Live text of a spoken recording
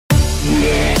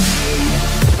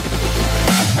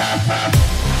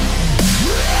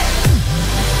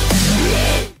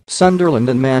Sunderland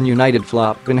and Man United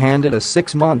flop been handed a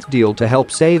 6-month deal to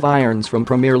help save Irons from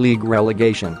Premier League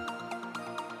relegation.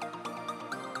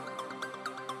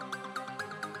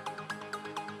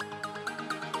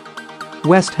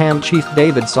 West Ham chief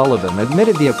David Sullivan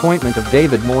admitted the appointment of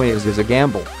David Moyes is a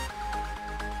gamble.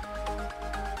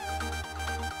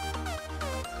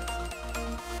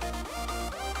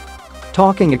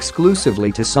 Talking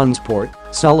exclusively to SunSport,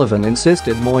 Sullivan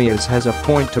insisted Moyes has a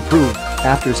point to prove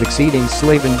after succeeding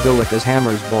Slaven Bilic as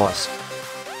Hammer's boss.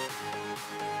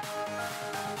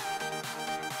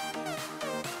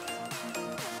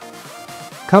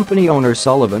 Company owner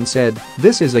Sullivan said,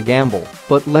 "This is a gamble,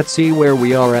 but let's see where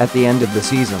we are at the end of the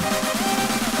season.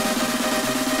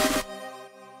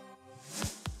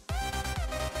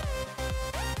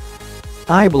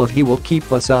 I believe he will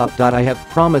keep us up. I have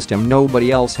promised him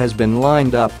nobody else has been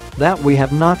lined up, that we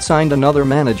have not signed another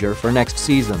manager for next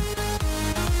season.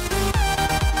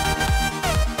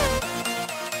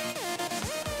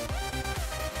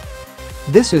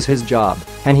 This is his job,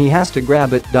 and he has to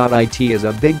grab it.It is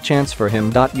a big chance for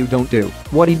him. You don't do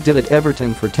what he did at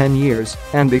Everton for 10 years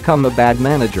and become a bad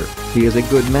manager. He is a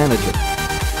good manager."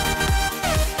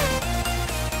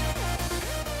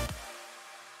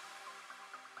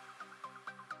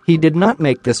 He did not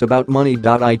make this about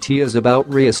money.It is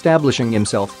about re-establishing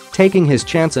himself, taking his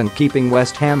chance and keeping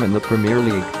West Ham in the Premier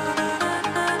League.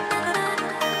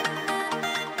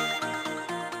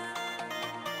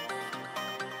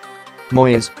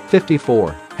 Moyes,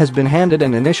 54, has been handed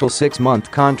an initial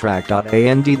 6-month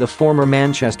contract.And the former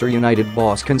Manchester United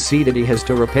boss conceded he has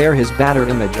to repair his battered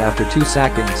image after 2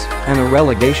 sackings and a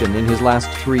relegation in his last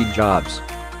 3 jobs.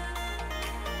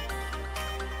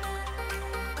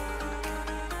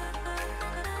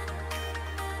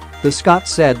 The Scot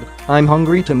said, "I'm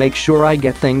hungry to make sure I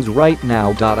get things right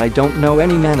now. I don't know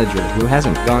any manager who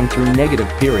hasn't gone through negative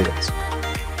periods.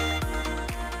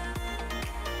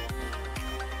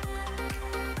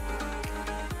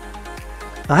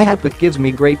 I hope it gives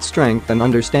me great strength and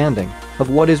understanding of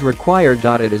what is required.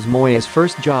 It is Moyes'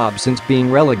 first job since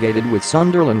being relegated with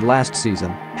Sunderland last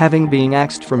season, having been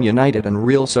axed from United and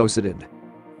Real Sociedad.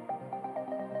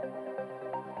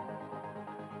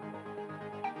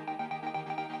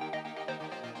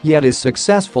 Yet his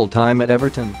successful time at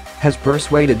Everton has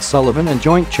persuaded Sullivan and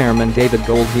joint chairman David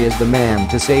Gold he is the man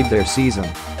to save their season.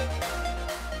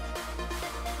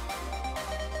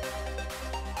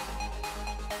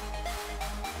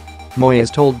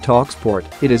 Moyes told talkSPORT,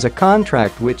 "It is a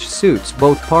contract which suits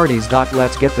both parties.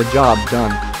 Let's get the job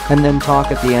done and then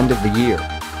talk at the end of the year."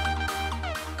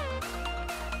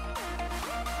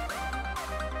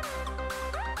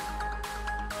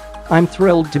 "I'm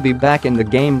thrilled to be back in the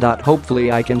game.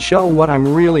 Hopefully I can show what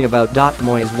I'm really about."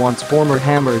 Moyes wants former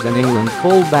Hammers and England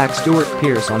fullback Stuart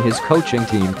Pearce on his coaching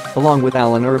team, along with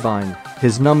Alan Irvine,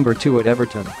 his number 2 at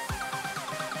Everton.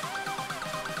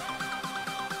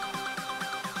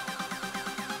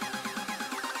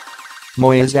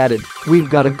 Moyes added, "We've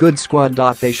got a good squad.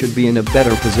 They should be in a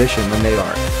better position than they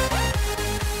are."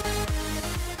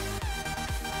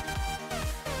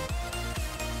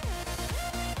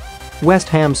 West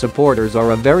Ham supporters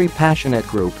are a very passionate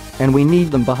group, and we need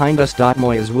them behind us.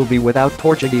 Moyes will be without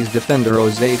Portuguese defender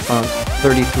Jose Fonte,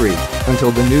 33,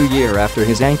 until the new year after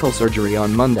his ankle surgery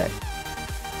on Monday.